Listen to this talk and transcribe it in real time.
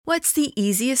What's the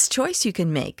easiest choice you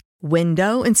can make?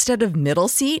 Window instead of middle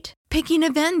seat? Picking a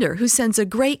vendor who sends a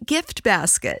great gift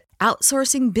basket?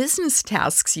 Outsourcing business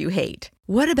tasks you hate?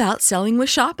 What about selling with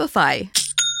Shopify?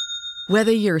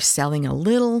 Whether you're selling a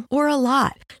little or a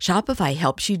lot, Shopify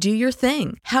helps you do your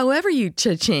thing, however you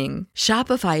cha-ching.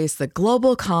 Shopify is the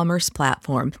global commerce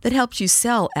platform that helps you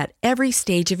sell at every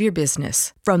stage of your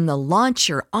business. From the launch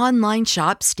your online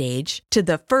shop stage to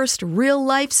the first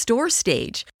real-life store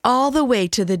stage, all the way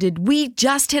to the did we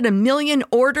just hit 1 million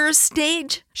orders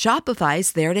stage.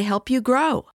 Shopify's there to help you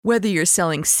grow. Whether you're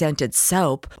selling scented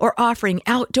soap or offering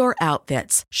outdoor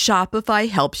outfits, Shopify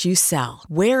helps you sell.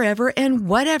 Wherever and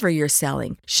whatever you're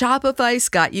selling, Shopify's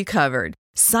got you covered.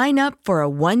 Sign up for a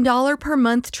 $1 per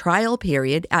month trial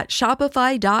period at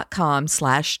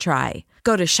shopify.com/try.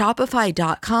 Go to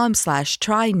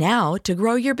shopify.com/try now to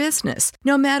grow your business,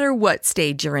 no matter what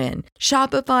stage you're in.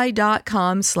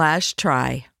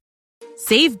 Shopify.com/try.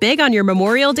 Save big on your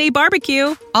Memorial Day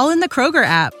barbecue, all in the Kroger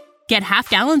app. Get half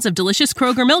gallons of delicious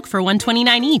Kroger milk for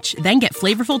 $1.29 each. Then get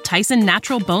flavorful Tyson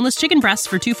natural boneless chicken breasts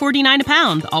for $2.49 a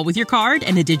pound, all with your card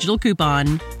and a digital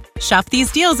coupon. Shop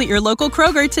these deals at your local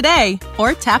Kroger today,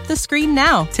 or tap the screen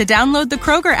now to download the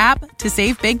Kroger app to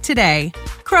save big today.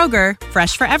 Kroger,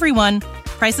 fresh for everyone.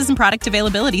 Prices and product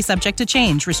availability subject to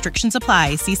change. Restrictions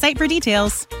apply. See site for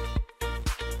details.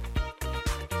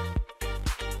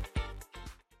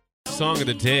 Song of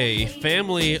the day,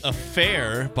 Family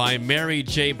Affair by Mary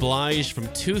J. Blige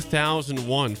from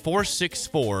 2001.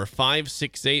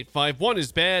 464-568-5. 1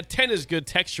 is bad, 10 is good.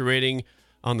 Texture rating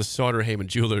on the Sauter Heyman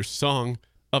Jewelers Song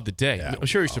of the Day. Yeah, I'm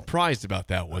sure you're surprised about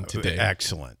that one today.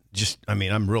 Excellent.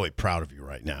 I'm really proud of you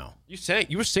right now.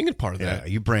 You were singing part of that.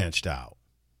 You branched out.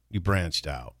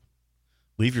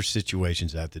 Leave your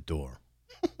situations at the door.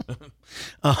 We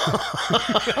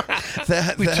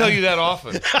tell you that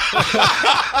often.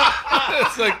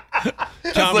 It's like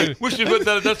we should put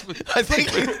that. I think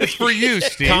it's for you,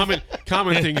 Steve.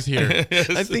 Common things here.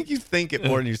 Yes. I think you think it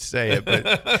more than you say it, but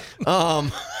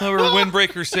we're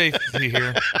windbreaker safety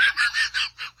here.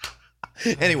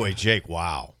 Anyway, Jake,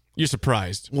 wow, you're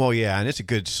surprised. Well, yeah, and it's a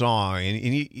good song,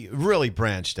 and you really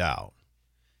branched out.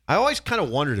 I always kind of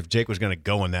wondered if Jake was going to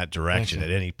go in that direction at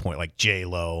any point, like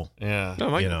J-Lo. Yeah.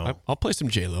 No, I'll play some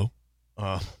J-Lo.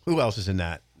 Who else is in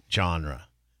that genre?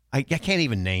 I can't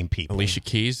even name people. Alicia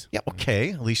Keys. Yeah,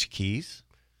 okay. Alicia Keys.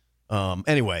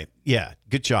 Anyway, yeah,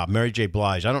 good job. Mary J.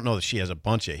 Blige. I don't know that she has a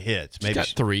bunch of hits. Maybe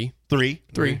she's got three. Three?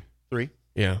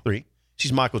 Yeah. 3.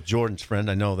 She's Michael Jordan's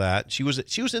friend. I know that. She was in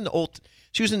part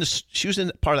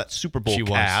of that Super Bowl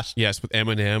cast. Yes, with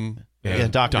Eminem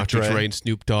and Dr. Dre and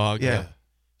Snoop Dogg. Yeah.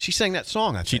 She sang that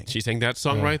song, I think. She sang that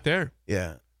song right there.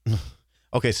 Yeah.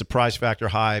 Okay, surprise factor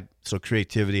high, so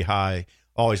creativity high.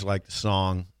 Always liked the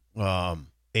song.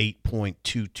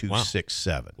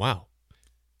 8.2267. Wow.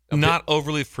 Not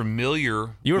overly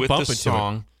familiar with the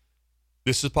song.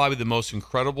 This is probably the most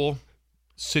incredible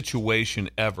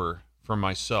situation ever for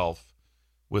myself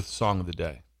with Song of the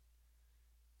Day.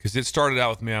 Because it started out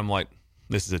with me, I'm like,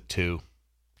 this is a 2.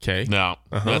 Okay. No,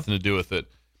 nothing to do with it.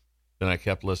 Then I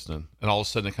kept listening, and all of a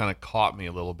sudden it kind of caught me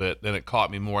a little bit. Then it caught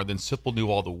me more. Then Sipple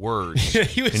knew all the words, and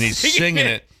he's singing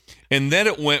it. And then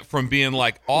it went from being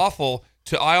like awful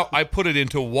to I put it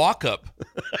into walk up.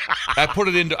 It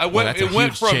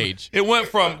went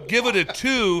from give it a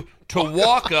 2 to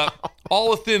walk up all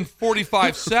within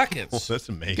 45 seconds. Well, that's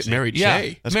amazing. Get Mary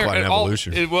J. That's quite an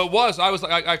evolution. It was. I was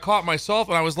like, I caught myself,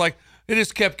 and I was like, it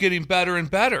just kept getting better and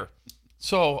better.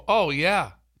 So,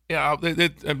 yeah. I'm going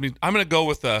to go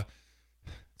with a.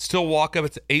 Still walk up.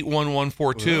 It's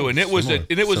 81142, and it was a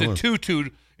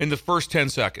 2-2 in the first 10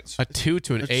 seconds. A 2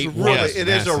 to an 8. Really, it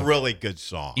is a really good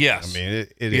song. Yes, I mean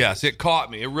it yes, it caught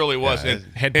me. It really was. Yeah,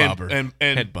 head bobber,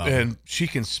 and she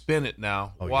can spin it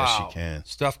now. Oh, wow, yes, she can.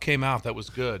 Stuff came out that was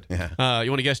good. Yeah.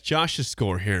 You want to guess Josh's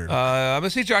score here? I'm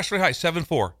gonna see Josh really high,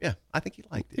 7-4. Yeah, I think he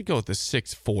liked it. You go with the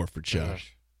 6-4 for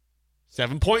Josh.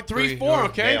 7.34,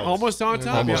 okay. Nailed. Almost on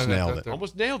time. Almost nailed it.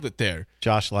 Almost nailed it there.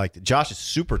 Josh liked it. Josh is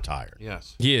super tired.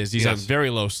 Yes. He is. He's on very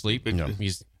low sleep.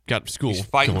 He's got school. He's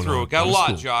fighting through it. Got a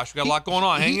lot, Josh. We got a lot going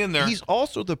on. Hang in there. He's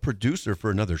also the producer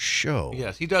for another show.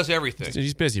 Yes, he does everything.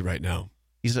 He's busy right now.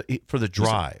 He's for The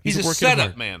Drive. He's a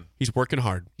setup man. He's working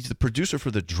hard. He's the producer for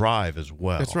The Drive as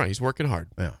well. That's right. He's working hard.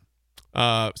 Yeah.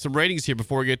 Some ratings here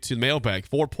before we get to the mailbag.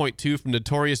 4.2 from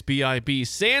Notorious B.I.B.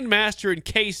 Sandmaster and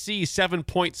KC,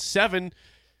 7.7.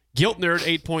 Guilt Nerd,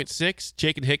 8.6.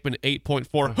 Jake and Hickman,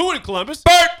 8.4. Who in Columbus?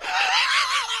 Bert!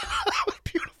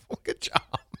 Beautiful. Good job.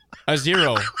 A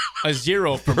 0. A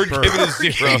 0 from Bird. Give it a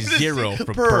 0. A 0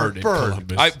 from Bird in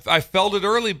Columbus. I felt it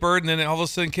early, Bird, and then all of a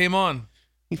sudden came on.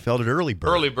 He felt it early, Bird.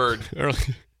 Early Bird.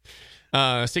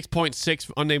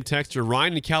 6.6 unnamed texter.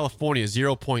 Ryan in California,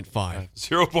 0.5.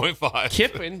 0.5.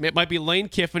 Kiffin, it might be Lane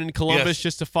Kiffin in Columbus, Yes.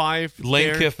 just a 5. Lane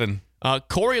there. Kiffin.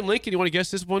 Corey and Lincoln, you want to guess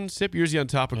this one? Sip, you're usually on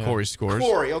top of Corey's scores.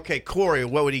 Corey,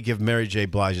 what would he give Mary J.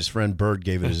 Blige? His friend Bird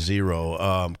gave it a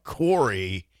 0.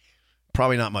 Corey,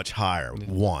 probably not much higher.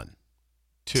 1.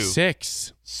 2.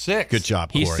 6. Good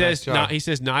job, Corey. He says, Nice job. he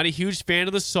says, not a huge fan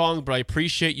of the song, but I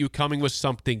appreciate you coming with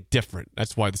something different.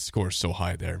 That's why the score is so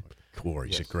high there.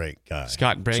 Corey's a great guy.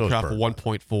 Scott and So is Bancroft, Bird.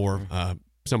 1.4.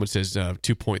 Someone says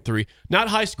 2.3. Not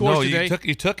high scores No, today.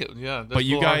 you took it. Yeah, But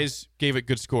you guys gave it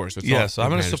good scores. So it's Yes, all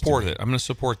I'm going to matters support me. it. I'm going to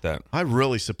support that. I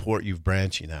really support you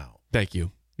branching out. Thank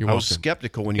you. You're I welcome. was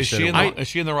skeptical when you Is said she, it. is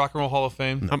she in the Rock and Roll Hall of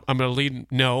Fame? I'm going to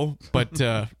lead no, but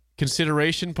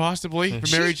consideration possibly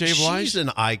for Mary J. Blige. She's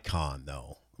an icon,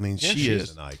 though. I mean, Yeah, she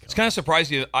is an icon. It's kind of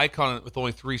surprising, an icon with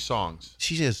only 3 songs.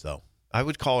 She is, though. I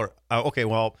would call her. Okay,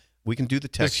 well, we can do the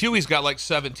Because test. Huey's got like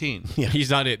 17. He's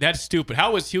not it. That's stupid.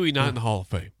 How is Huey not in the Hall of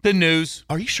Fame? The news.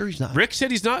 Are you sure he's not? Rick said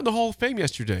he's not in the Hall of Fame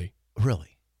yesterday.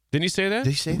 Really? Didn't he say that?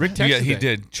 Did he say Rick that? Yeah, texted he that.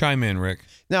 did. Chime in, Rick.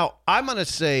 Now, I'm going to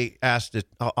say,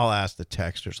 I'll ask the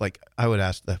texters. Like, I would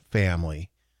ask the family,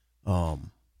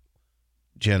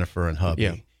 Jennifer and hubby.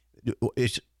 Yeah.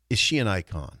 Is she an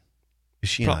icon? Is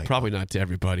she an icon? Probably not to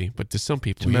everybody, but to some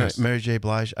people, To yes. Mary J.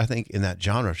 Blige, I think in that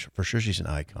genre, for sure, she's an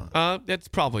icon. That's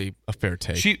probably a fair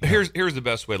take. Here's the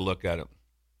best way to look at it.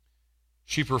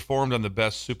 She performed on the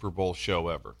best Super Bowl show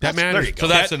ever. that there matters. you go. So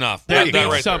that's enough. That That means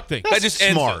right there. something. That just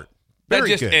ends smart. it. That Very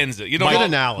just good. ends it. You Good don't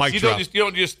analysis. You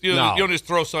don't just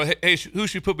throw some. Hey, who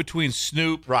should put between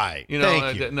Snoop? Right. You know.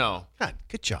 Thank you. No. God,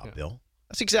 good job, Bill.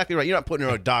 That's exactly right. You're not putting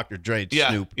her on Dr. Dre, Yeah.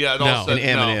 Snoop, Yeah. It No. all says,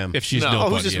 and Eminem. If she's no. no- Oh,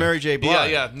 who's this yeah. Mary J.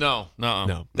 Blige? Yeah. No.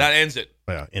 No. That ends it.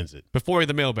 Yeah, ends it. Before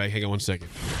the mailbag, hang on 1 second.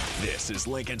 This is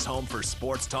Lincoln's home for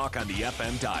sports talk on the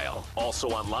FM dial. Also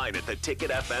online at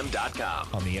theticketfm.com.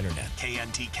 On the internet.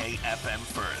 KNTK FM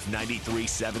Firth,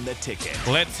 93.7 The Ticket.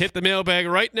 Let's hit the mailbag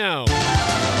right now.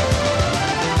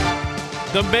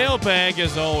 The mailbag,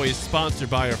 as always, sponsored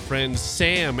by our friends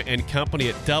Sam and company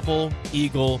at Double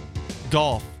Eagle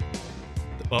Golf.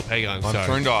 Oh, hang on. I'm Sorry.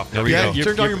 turned off. There we Yeah, go. you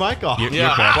turned on your mic off. You're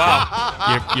Yeah. back.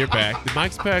 Wow. You're back. The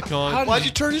mic's back on. How did Why'd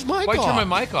you turn his mic Why'd off? you turn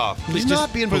my mic off? He's Just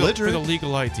not being for belligerent. the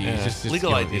legal ID. Yeah. Just,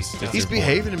 Legal ID. it's He's important.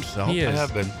 behaving himself. He is. I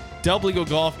have been. Double Eagle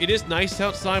Golf. It is nice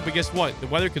outside, but guess what? The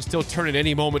weather can still turn at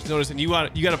any moment's notice, and you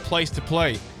got a place to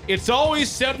play. It's always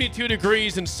 72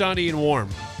 degrees and sunny and warm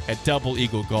at Double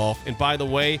Eagle Golf. And by the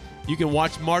way, you can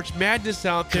watch March Madness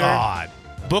out there. God.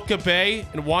 Book a bay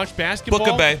and watch basketball.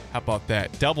 Book a bay. How about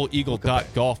that?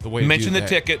 DoubleEagle.golf. The way to Mention do the that.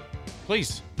 ticket.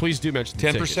 Please do mention the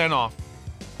 10% off.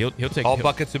 ticket. He'll take All he'll-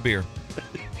 buckets of beer.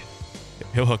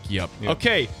 He'll hook you up. Yeah.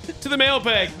 Okay, to the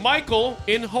mailbag. Michael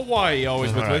in Hawaii,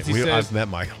 always with All us. right. He says, I've met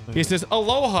Michael. He says,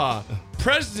 Aloha.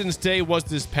 President's Day was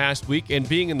this past week, and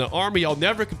being in the Army, I'll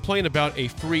never complain about a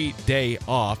free day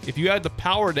off. If you had the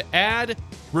power to add,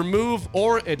 remove,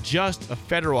 or adjust a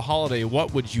federal holiday,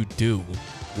 what would you do?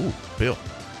 Ooh, Bill.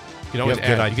 You You can always have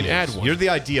good add, you can ideas. add one. You're the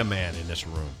idea man in this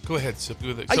room. Go ahead, Sip.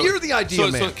 You're the idea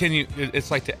so, man. So can you? It's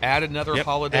like to add another Yep.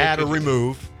 holiday. Add or Could you-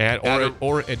 remove. add add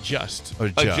or adjust. Or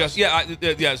Adjust. Yeah.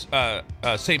 Yes.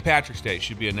 St. Patrick's Day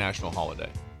should be a national holiday.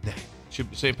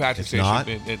 St. Patrick's It's Day not?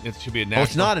 it should be a national. Oh,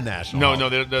 it's not a national No,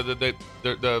 holiday. no.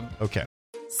 The Okay.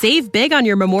 Save big on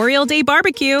your Memorial Day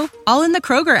barbecue, all in the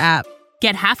Kroger app.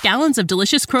 Get half gallons of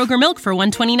delicious Kroger milk for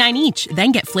 $1.29 each.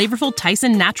 Then get flavorful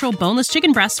Tyson natural boneless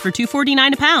chicken breasts for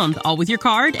 $2.49 a pound, all with your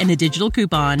card and a digital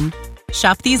coupon.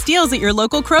 Shop these deals at your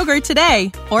local Kroger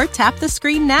today, or tap the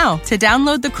screen now to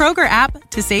download the Kroger app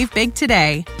to save big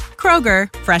today.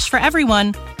 Kroger, fresh for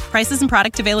everyone. Prices and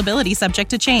product availability subject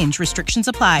to change. Restrictions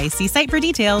apply. See site for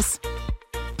details.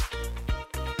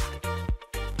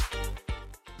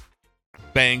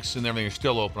 banks and everything are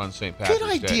still open on St. Patrick's Good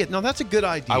Day. idea. No, that's a good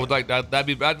idea. I would like that.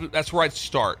 That's where I'd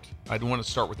start. I'd want to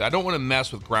start with that. I don't want to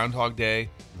mess with Groundhog Day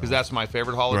because that's my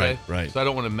favorite holiday. Right. So I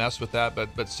don't want to mess with that.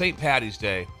 But St. Patty's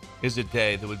Day is a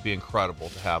day that would be incredible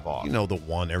to have off. You know, the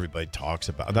one everybody talks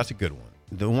about. That's a good one.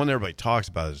 The one everybody talks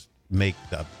about is make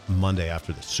the Monday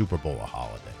after the Super Bowl a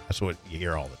holiday. That's what you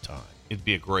hear all the time. It'd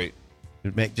be a great.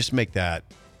 Just make that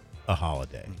a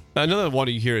holiday. Another one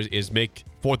you hear is make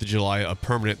 4th of July a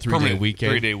permanent 3-day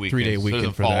weekend. 3-day weekend. 3-day So it weekend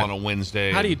doesn't for fall that. on a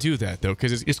Wednesday. How do you do that, though?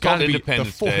 Because it's called gotta be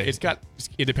Independence the 4th. Day. It's got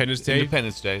Independence Day.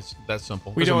 Independence Day. It's that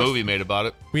simple. We There's a know it's- movie made about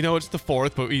it. We know it's the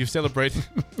 4th, but you celebrate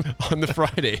on the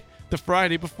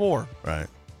Friday before Right.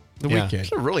 the Yeah. weekend.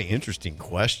 It's a really interesting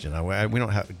question. We don't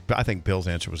have. I think Bill's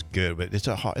answer was good, but it's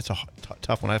a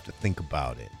tough one. I have to think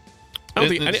about it. I don't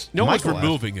think no one's Michael asked-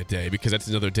 removing a day because that's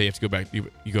another day you have to go back. You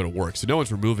go to work, so no one's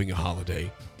removing a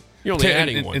holiday. You're only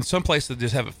adding one. In some places that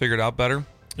just have it figured out better,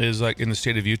 is like in the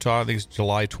state of Utah. I think it's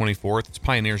July 24th. It's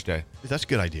Pioneers Day. That's a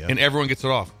good idea. And everyone gets it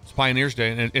off. It's Pioneers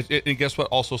Day. And guess what?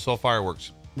 Also sell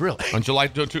fireworks. Really? On July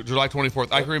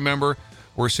 24th. I can remember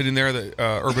we're sitting there,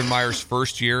 Urban Meyer's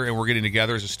first year, and we're getting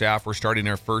together as a staff. We're starting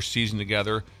our first season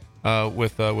together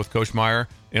with Coach Meyer.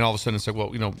 And all of a sudden it's like,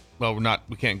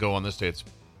 we can't go on this day. It's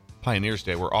Pioneers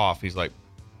Day. We're off. He's like,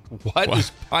 what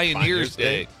is Pioneers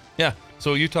Day? Yeah.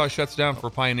 So Utah shuts down for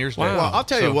Pioneers Day. Well, I'll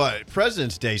tell you what.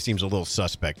 President's Day seems a little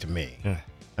suspect to me. Yeah.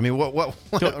 I mean, what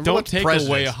don't take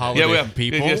away a holiday from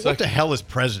people. What the hell is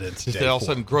President's Day? All of a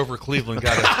sudden, Grover Cleveland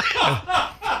got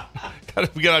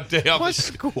we got a day off.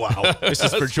 Wow. This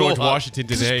is for George Washington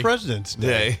today. This is President's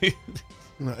Day.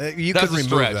 You could remove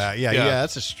stretch. that. Yeah,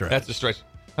 that's a stretch. That's a stretch.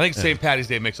 I think St. Patty's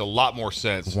Day makes a lot more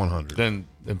sense 100 than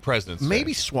President's Day.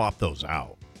 Maybe swap those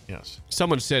out. Yes.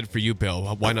 Someone said for you, Bill,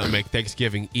 why not make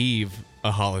Thanksgiving Eve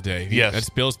a holiday? Yes. That's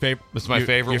Bill's favorite. That's my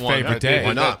favorite your one. favorite day.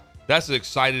 Why not? That's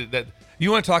excited. That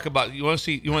you want to talk about. You want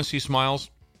to see smiles.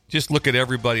 Just look at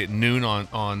everybody at noon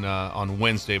on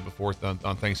Wednesday before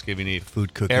on Thanksgiving Eve.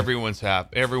 Food cooking. Everyone's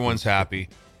happy. Everyone's happy.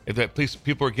 If that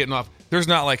people are getting off. There's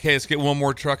not like, hey, let's get one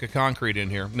more truck of concrete in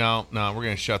here. No, we're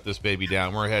going to shut this baby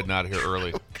down. We're heading out of here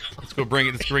early. Let's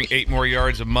bring 8 more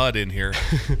yards of mud in here.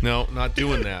 No, not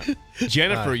doing that.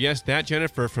 Jennifer,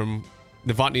 Jennifer from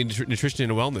Novotny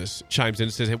Nutrition and Wellness chimes in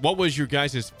and says, hey, what was your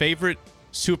guys' favorite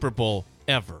Super Bowl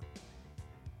ever?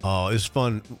 Oh, it was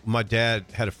fun. My dad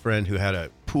had a friend who had a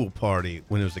pool party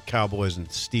when it was the Cowboys and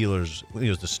Steelers. When it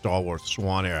was the Star Wars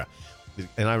Swan era.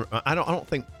 And I don't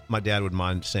think my dad would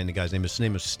mind saying the guy's name. His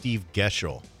name was Steve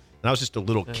Geschel. And I was just a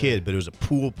little kid, but it was a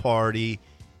pool party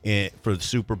for the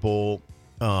Super Bowl,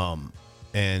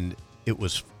 and it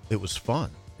was fun.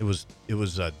 It was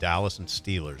Dallas and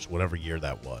Steelers, whatever year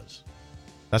that was.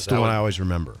 That's the one I always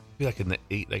remember. Be like in the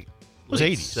late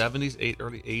 80s, 70s,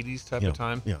 early 80s type of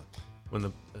time. Yeah.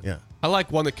 I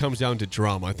like one that comes down to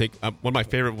drama. I think one of my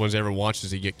favorite ones I ever watched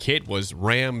as a kid was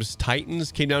Rams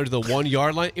Titans. Came down to the 1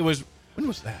 yard line. When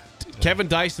was that? Kevin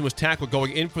Dyson was tackled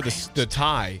going in for the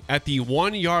tie at the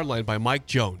 1 yard line by Mike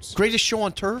Jones. Greatest show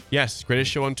on turf? Yes,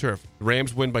 greatest show on turf. The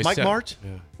Rams win by Mike 7. Mart? Yeah.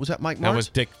 Was that Mike Mart? That was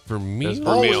Dick Vermeil.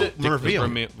 Was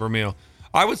it Vermeil.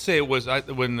 I would say it was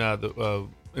when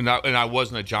and I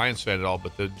wasn't a Giants fan at all,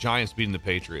 but the Giants beating the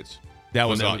Patriots. That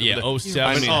was 07.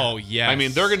 I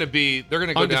mean, they're going to go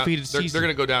down. Undefeated They're season.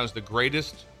 going to go down as the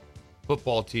greatest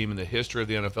football team in the history of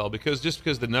the NFL because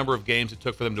the number of games it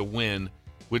took for them to win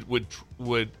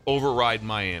would override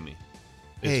Miami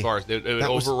as far as it would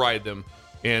override them,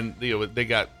 and they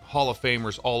got Hall of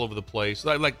Famers all over the place,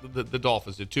 like the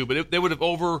Dolphins did too. But they would have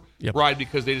override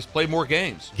because they just played more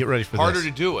games. Get ready for harder this.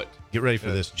 to do it. Get ready for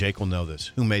this. Jake will know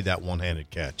this. Who made that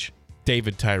one-handed catch?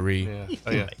 David Tyree.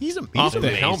 Yeah. He's Off the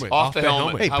amazing. helmet. Off the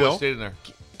helmet. Hey, How Bill. was staying there?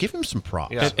 Give him some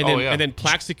props. Yeah. And then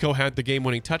Plaxico had the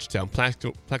game-winning touchdown.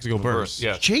 Plaxico Burress.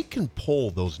 Yeah. Jake can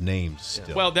pull those names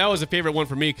still. Well, that was a favorite one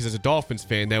for me because as a Dolphins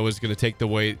fan, that was going to take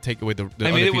away the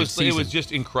I mean, it was season.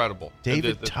 just incredible.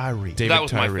 David Tyree. That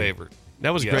was my favorite.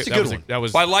 That was Yeah. great. That's a good one. That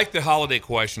was. Well, I like the holiday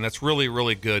question. That's really,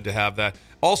 really good to have that.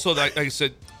 Also, like I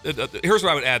said, here's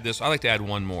what I would add this. I like to add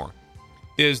one more.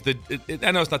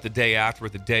 I know it's not the day after,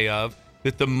 but the day of.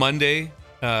 That the Monday,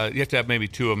 you have to have maybe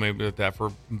two of them, maybe that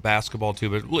for basketball too,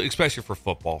 but especially for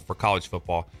football, for college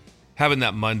football, having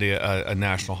that Monday a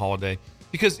national holiday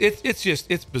because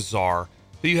it's bizarre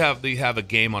that you have a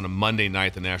game on a Monday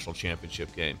night, the national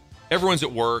championship game. Everyone's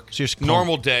at work, So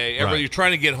normal day. Right. You're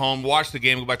trying to get home, watch the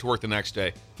game, go back to work the next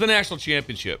day. For the national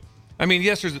championship. I mean,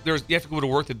 yes, you have to go to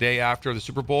work the day after the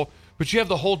Super Bowl, but you have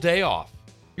the whole day off.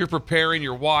 You're preparing,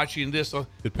 you're watching this.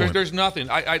 Good point. There's nothing.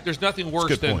 There's nothing worse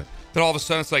Good than point. all of a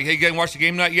sudden it's like, hey, you guys watch the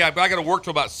game tonight? Yeah, but I got to work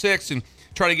till about 6 and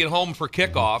try to get home for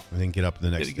kickoff. And then get up the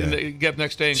next day. Get up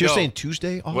next day and So go. you're saying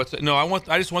Tuesday off? What's it? No,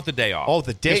 I just want the day off. Oh,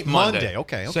 the day Just Monday.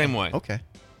 Okay. Same way. Okay.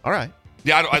 All right.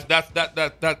 Yeah,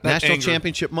 that National angered-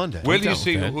 Championship Monday. Where do you down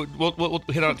see? with We'll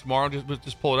hit on it tomorrow.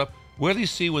 Just pull it up. Where do you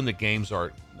see when the games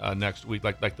are next week?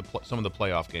 Like some of the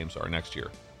playoff games are next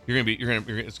year.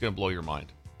 It's gonna blow your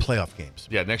mind. Playoff games.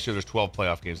 Yeah, next year there's 12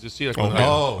 playoff games. Just see like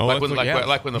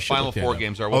when the Final Four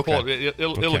games are. We'll Okay. pull it.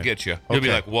 It'll Okay. get you. You'll be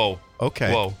Okay. like, whoa.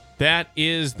 Okay. Whoa. That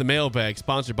is the mailbag,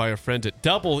 sponsored by our friends at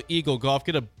Double Eagle Golf.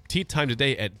 Get a tee time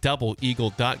today at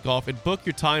doubleeagle.golf and book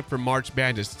your time for March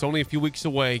Madness. It's only a few weeks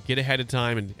away. Get ahead of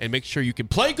time and make sure you can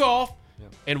play golf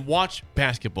and watch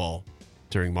basketball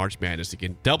during March Madness.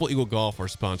 Again, Double Eagle Golf, our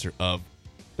sponsor of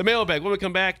the mailbag. When we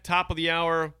come back, top of the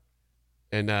hour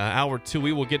and hour 2,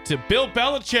 we will get to Bill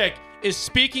Belichick is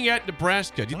speaking at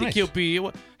Nebraska. Do you think he'll be?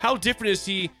 How different is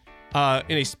he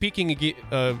in a speaking,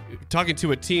 talking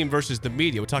to a team versus the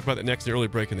media? We'll talk about that next in the early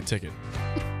break in the ticket.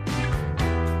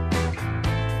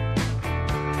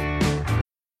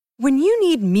 When you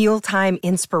need mealtime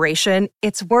inspiration,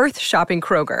 it's worth shopping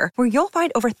Kroger, where you'll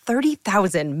find over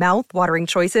 30,000 mouth-watering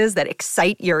choices that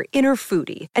excite your inner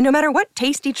foodie. And no matter what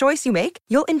tasty choice you make,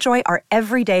 you'll enjoy our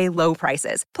everyday low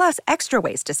prices, plus extra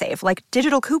ways to save, like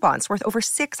digital coupons worth over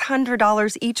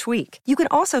 $600 each week. You can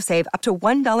also save up to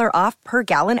 $1 off per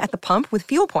gallon at the pump with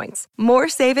fuel points. More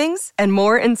savings and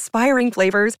more inspiring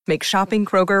flavors make shopping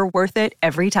Kroger worth it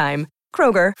every time.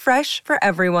 Kroger, fresh for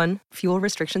everyone. Fuel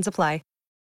restrictions apply.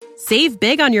 Save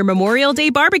big on your Memorial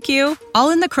Day barbecue, all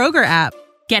in the Kroger app.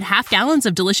 Get half gallons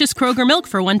of delicious Kroger milk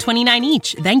for $1.29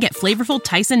 each. Then get flavorful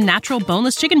Tyson natural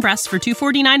boneless chicken breasts for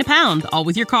 $2.49 a pound, all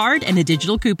with your card and a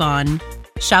digital coupon.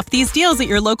 Shop these deals at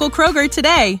your local Kroger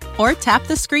today, or tap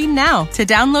the screen now to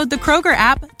download the Kroger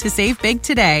app to save big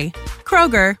today.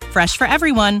 Kroger, fresh for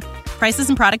everyone. Prices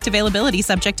and product availability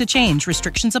subject to change.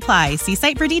 Restrictions apply. See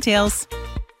site for details.